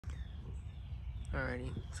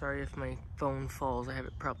Alrighty, sorry if my phone falls. I have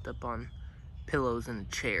it propped up on pillows in a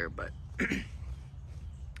chair, but I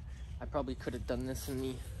probably could have done this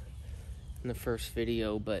in the first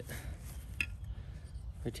video, but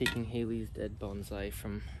we're taking Haley's dead bonsai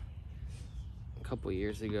from a couple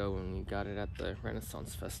years ago when we got it at the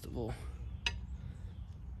Renaissance Festival.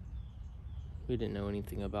 We didn't know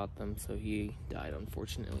anything about them, so he died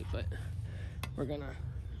unfortunately, but we're gonna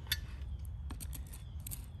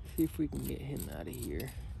see if we can get him out of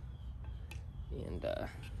here and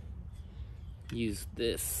use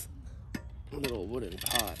this little wooden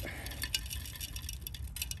pot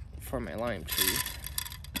for my lime tree.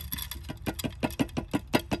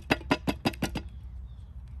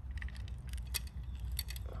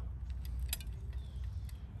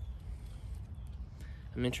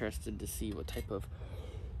 I'm interested to see what type of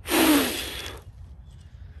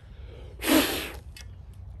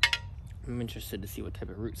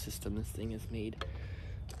root system this thing has made.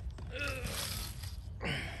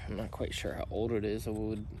 I'm not quite sure how old it is. I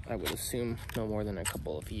would assume no more than a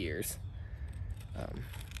couple of years.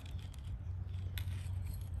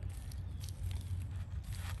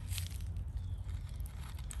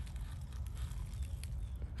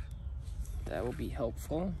 That will be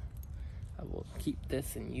helpful. I will keep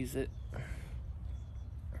this and use it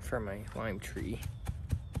for my lime tree.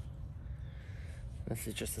 This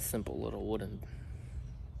is just a simple little wooden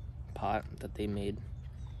pot that they made.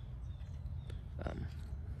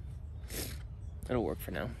 It'll work for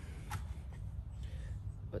now.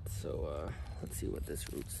 But so, let's see what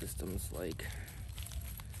this root system's like.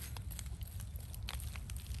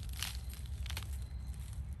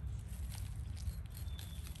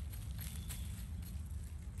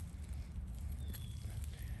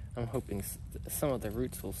 I'm hoping some of the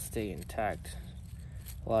roots will stay intact.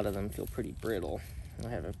 A lot of them feel pretty brittle. I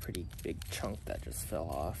have a pretty big chunk that just fell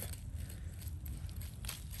off.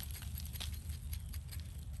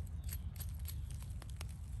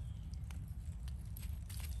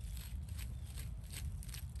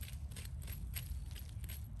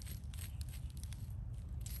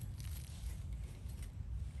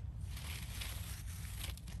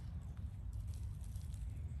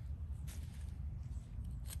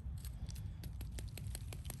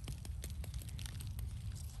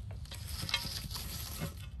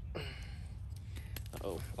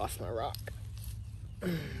 Oh, lost my rock.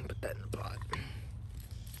 Put that in the pot.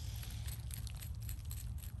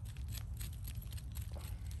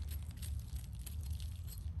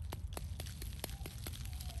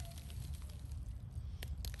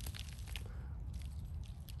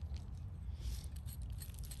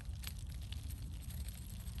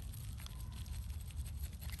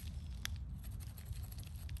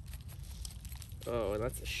 Oh,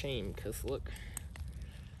 that's a shame, because look.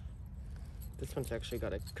 This one's actually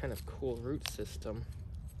got a kind of cool root system.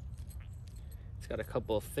 It's got a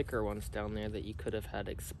couple of thicker ones down there that you could have had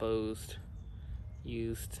exposed,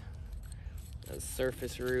 used as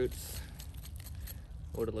surface roots.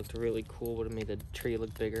 Would have looked really cool, would have made the tree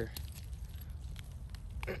look bigger.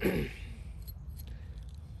 I'm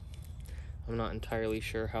not entirely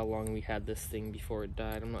sure how long we had this thing before it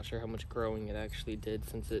died. I'm not sure how much growing it actually did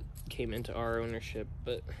since it came into our ownership,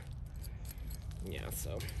 but yeah,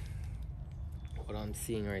 so what I'm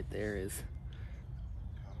seeing right there is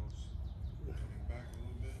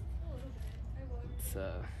it's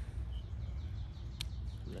I'm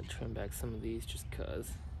gonna trim back some of these just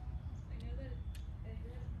cause.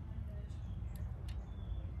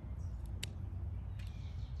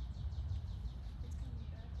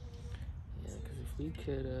 Yeah, because if we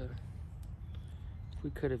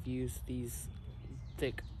could have used these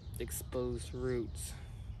thick exposed roots,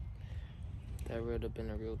 that would have been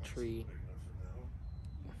a real treat.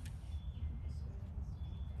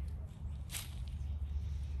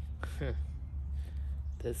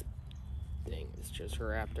 This thing is just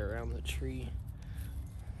wrapped around the tree.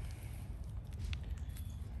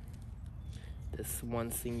 This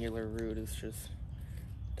one singular root is just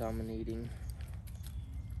dominating.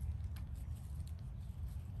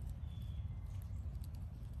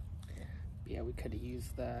 Yeah, we could have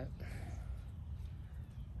used that.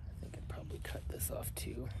 I think I'd probably cut this off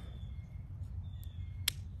too.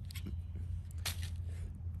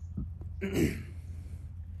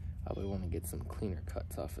 Probably want to get some cleaner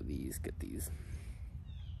cuts off of these, get these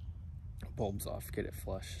bulbs off, get it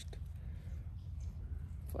flushed,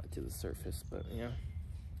 fly to the surface. But yeah,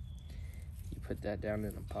 you put that down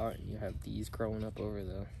in a pot and you have these growing up over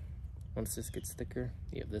the, once this gets thicker,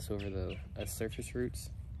 you have this over the surface roots,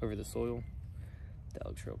 over the soil. That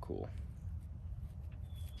looks real cool.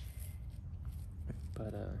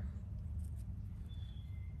 But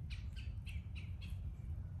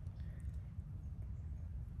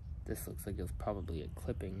This looks like it was probably a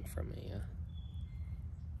clipping from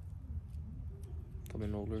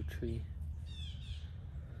an older tree.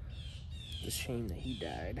 It's a shame that he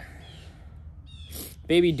died.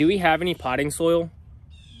 Baby, do we have any potting soil?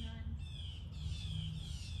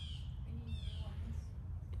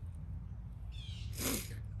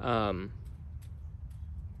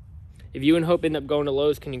 If you and Hope end up going to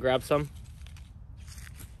Lowe's, can you grab some?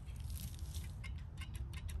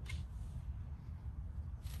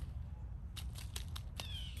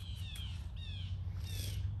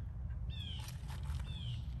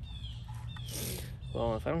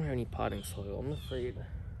 Well, if I don't have any potting soil, I'm afraid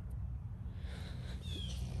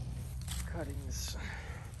cuttings.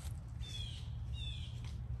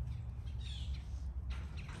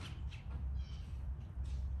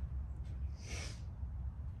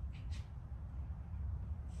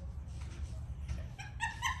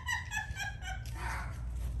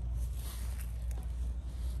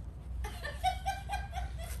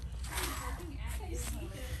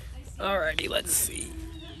 Alrighty, let's see.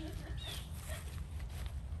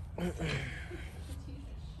 What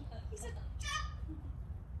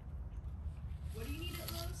do you need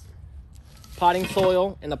at Lowe's? Potting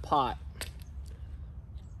soil and a pot.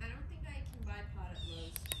 I don't think I can buy pot at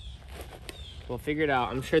Lowe's. We'll figure it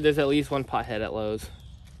out. I'm sure there's at least one pothead at Lowe's.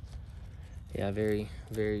 Yeah, very,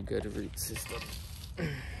 very good root system. I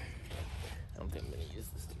don't think I'm gonna use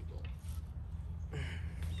this table.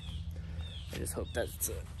 I just hope that's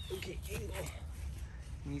a okay angle.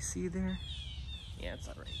 Can you see there? Yeah, it's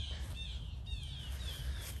all right.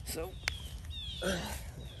 So,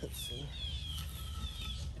 let's see.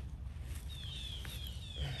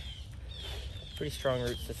 Pretty strong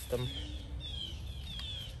root system.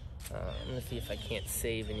 I'm gonna see if I can't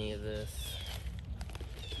save any of this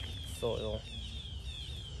soil.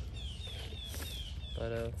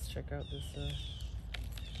 But let's check out this.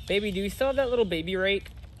 Baby, do we still have that little baby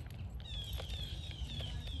rake?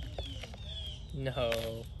 No.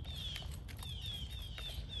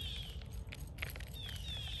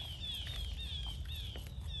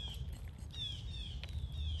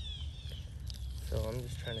 So I'm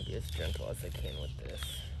just trying to be as gentle as I can with this.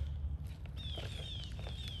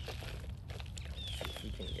 See if we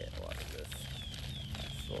can get a lot of this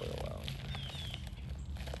soil out.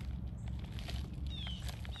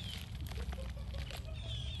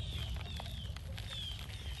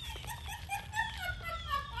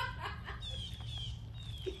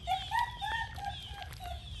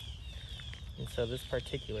 And so this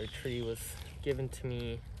particular tree was given to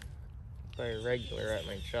me by a regular at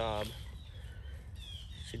my job.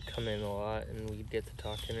 She'd come in a lot and we'd get to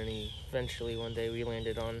talking, and eventually one day we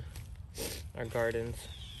landed on our gardens,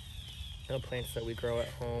 plants that we grow at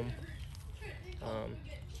home.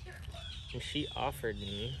 And she offered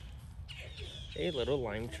me a little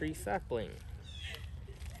lime tree sapling.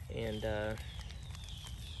 And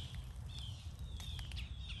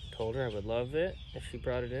told her I would love it if she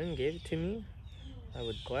brought it in and gave it to me. I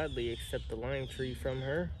would gladly accept the lime tree from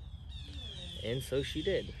her. And so she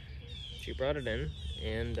did. She brought it in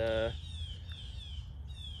and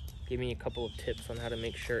gave me a couple of tips on how to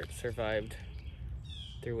make sure it survived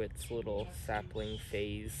through its little sapling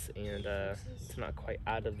phase, and it's not quite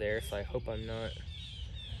out of there, so I hope I'm not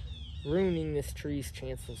ruining this tree's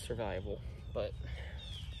chance of survival. But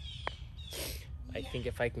I think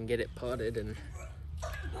if I can get it potted and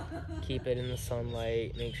keep it in the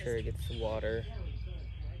sunlight, make sure it gets the water,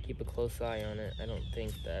 keep a close eye on it, I don't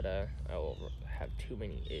think that I will have too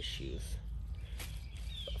many issues.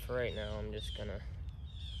 But for right now, I'm just gonna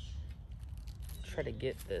try to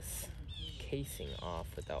get this casing off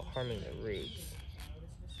without harming the roots.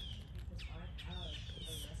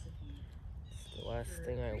 It's the last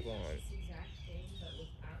thing I want.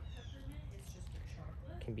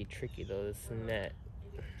 It can be tricky though, this net.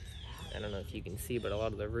 I don't know if you can see, but a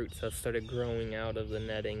lot of the roots have started growing out of the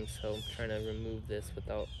netting, so I'm trying to remove this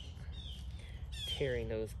without tearing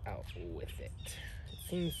those out with it. It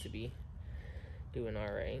seems to be doing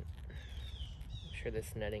all right. I'm sure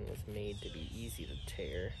this netting was made to be easy to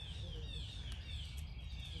tear.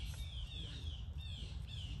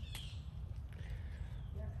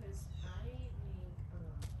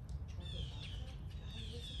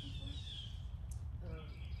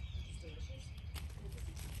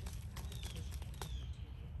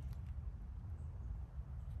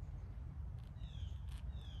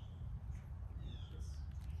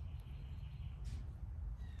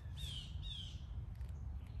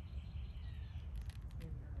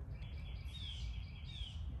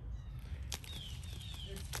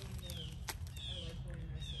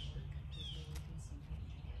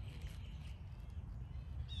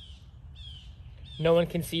 No one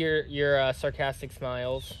can see your sarcastic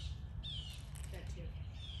smiles. That too.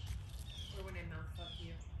 Or when I mouth fuck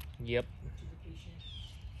you Yep. to the patient.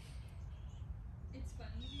 It's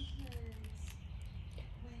funny because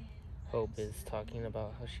when Hope is talking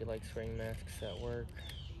about how she likes wearing masks at work.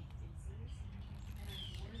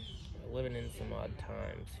 We're living in some odd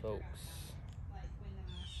times, folks. like when the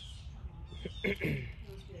masks come off,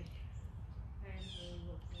 Feels good. Hi, Emily,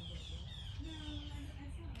 what can I get you? no, it's not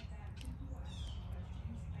like that. When people ask me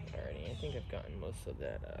questions, I Alrighty, I think I've gotten most of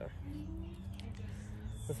that anymore.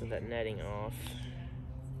 I just netting off. Get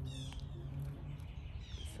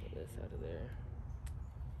some of this out of there.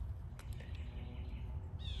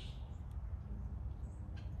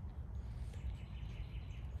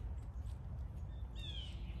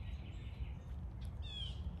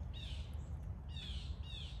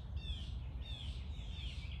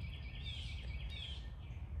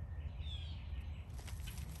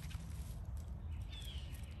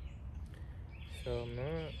 So I'm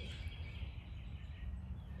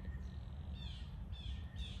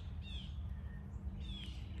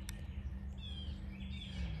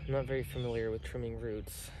not very familiar with trimming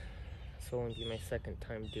roots. This will only be my second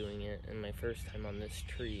time doing it and my first time on this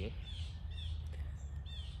tree.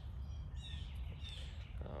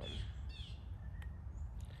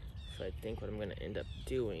 So I think what I'm going to end up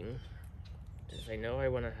doing is I know I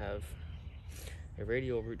want to have a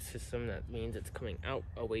radial root system. That means it's coming out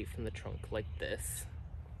away from the trunk like this.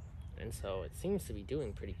 And so it seems to be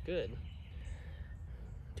doing pretty good.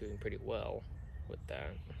 Doing pretty well with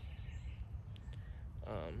that.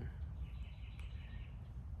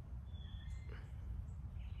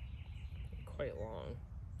 Quite long.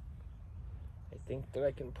 I think that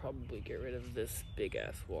I can probably get rid of this big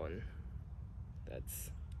ass one that's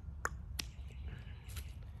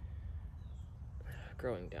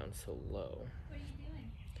growing down so low. What are you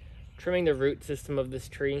doing? Trimming the root system of this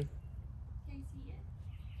tree. Can you see it?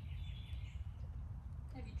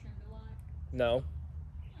 Have you trimmed a lot? No.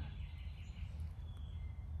 Huh.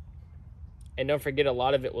 And don't forget, a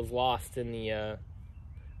lot of it was lost in the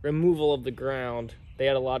removal of the ground. They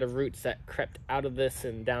had a lot of roots that crept out of this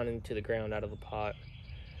and down into the ground out of the pot.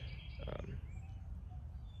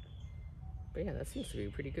 But yeah, that seems to be a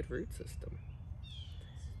pretty good root system.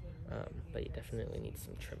 But you definitely need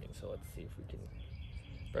some trimming. So let's see if we can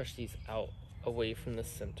brush these out away from the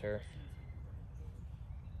center.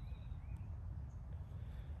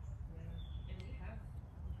 And we have,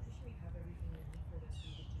 I'm pretty sure we have everything we need for this. We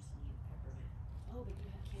would just need peppermint. Oh, but you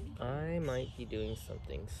have candy I canes. might be doing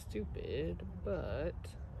something stupid, but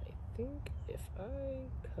I think if I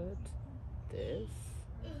cut this,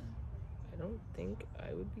 I don't think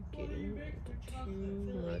I would be getting into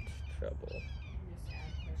too much trouble. Just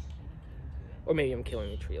add fresh candy cane to it. Or maybe I'm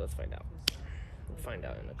killing the tree. Let's find out. We'll find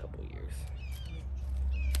out in a couple years.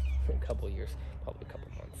 A couple years, probably a couple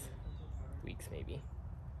months, weeks maybe.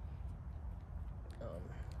 The only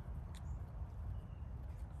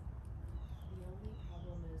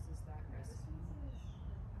problem is that recipe.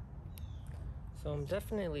 So I'm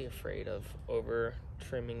definitely afraid of over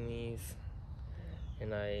trimming these.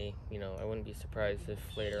 And I wouldn't be surprised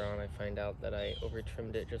if later on I find out that I over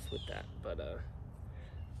trimmed it just with that. But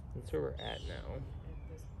that's where we're at now.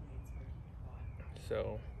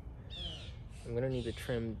 So I'm gonna need to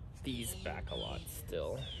trim these back a lot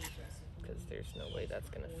still, because there's no way that's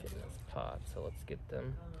gonna fit in this pot. So let's get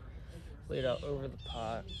them laid out over the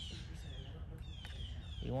pot.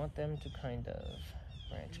 We want them to kind of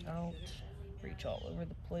branch out, reach all over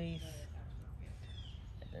the place,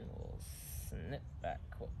 and then we'll snip back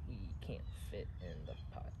what we can't fit in the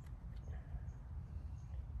pot.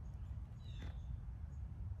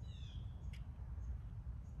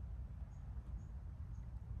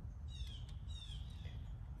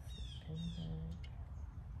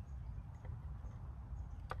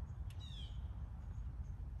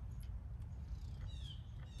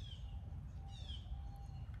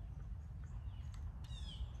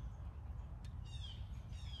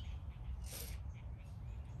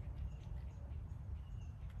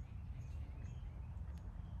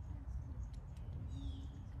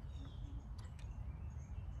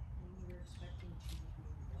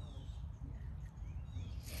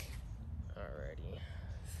 Alrighty,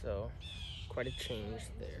 so quite a change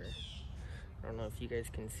there. I don't know if you guys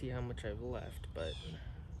can see how much I've left, but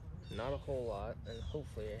not a whole lot, and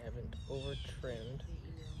hopefully I haven't over trimmed.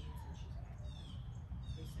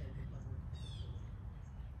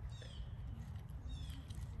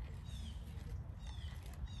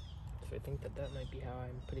 So I think that might be how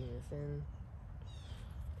I'm putting this in.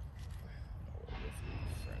 Or this be the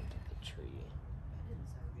front of the tree.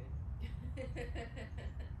 That didn't sound good.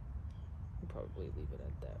 Probably probably leave it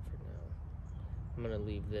at that for now. I'm gonna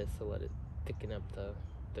leave this to let it thicken up the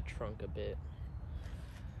trunk a bit.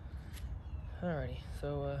 Alrighty,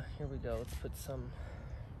 so here we go. Let's put some,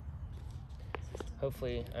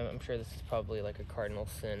 hopefully, I'm sure this is probably like a cardinal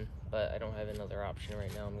sin, but I don't have another option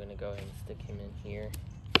right now. I'm gonna go ahead and stick him in here.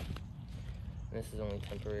 And this is only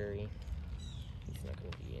temporary. He's not gonna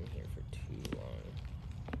be in here for too long.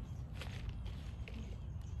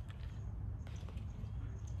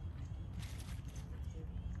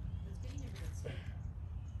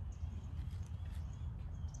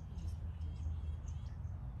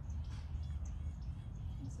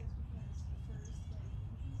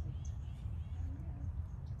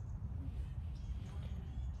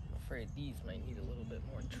 I'm afraid these might need a little bit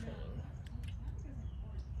more trimming.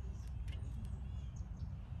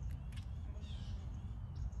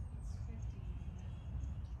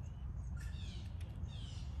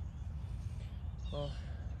 Well,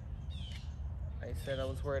 I said I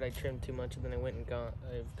was worried I trimmed too much, and then I've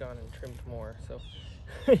gone and trimmed more. So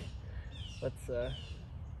let's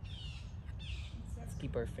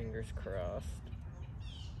keep our fingers crossed.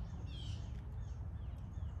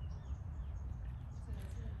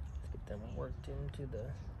 Let's get them worked into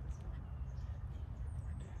the.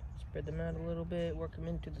 Spread them out a little bit. Work them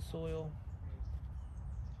into the soil.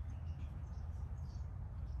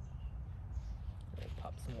 And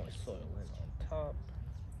pop some more soil in on top.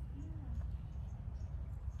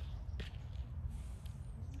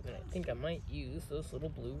 And I think I might use those little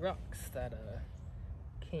blue rocks that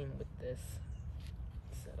came with this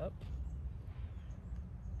setup.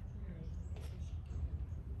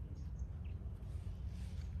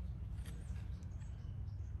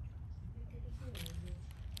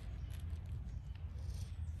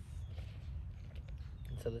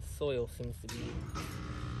 And so the soil seems to be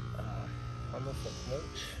almost like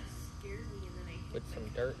mulch with some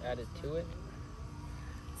dirt added to it.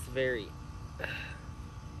 It's very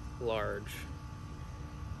large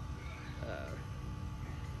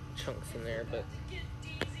chunks in there, but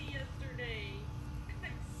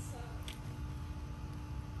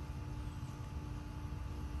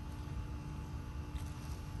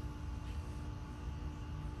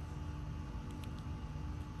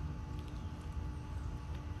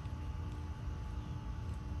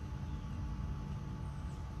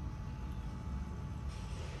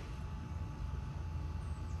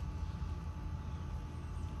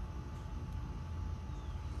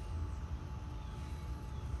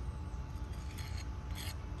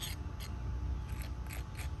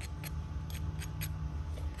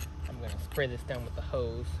I'm gonna spray this down with the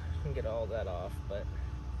hose and get all that off, but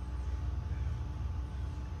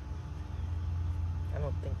I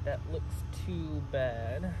don't think that looks too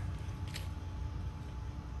bad.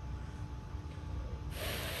 I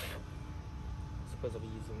suppose I'll be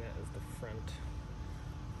using that as the front,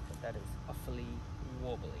 but that is awfully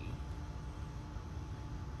wobbly.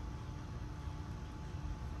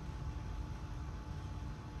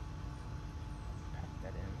 Pack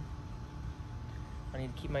that in. I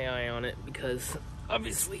need to keep my eye on it because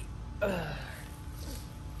obviously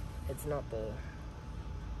it's not the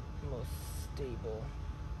most stable,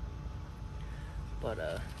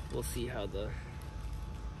 but we'll see how the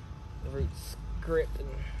roots grip and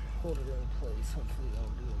hold it in place. Hopefully I'll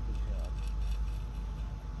do a good job.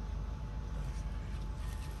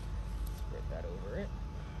 Spread that over it.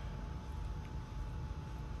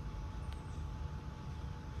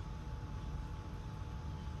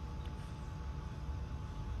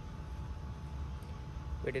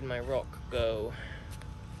 Where did my rock go?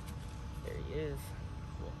 There he is.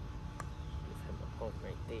 We'll give him a home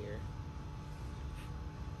right there.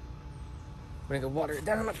 I'm gonna go water it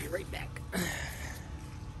down. I'll be right back.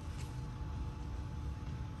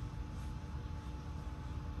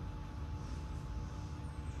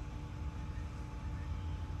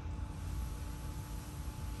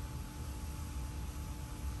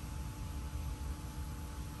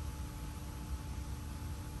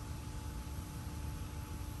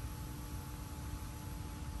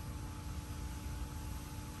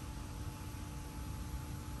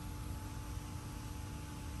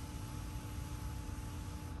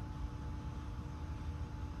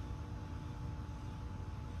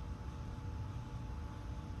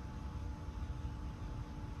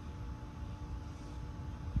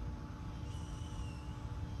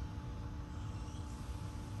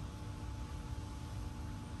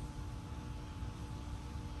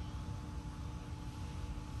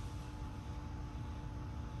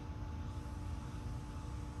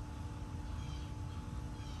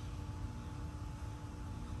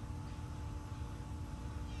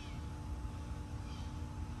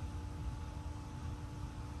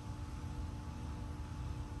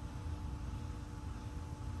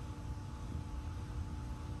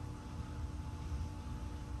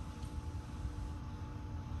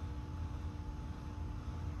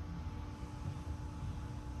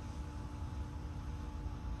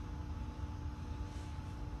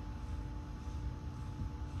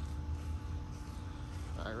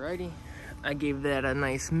 Alrighty, I gave that a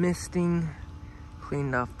nice misting,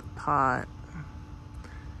 cleaned off the pot.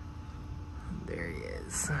 There he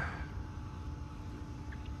is.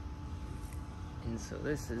 And so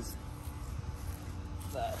this is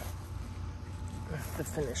the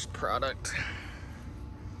finished product.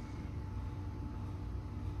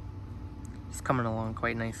 It's coming along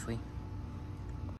quite nicely.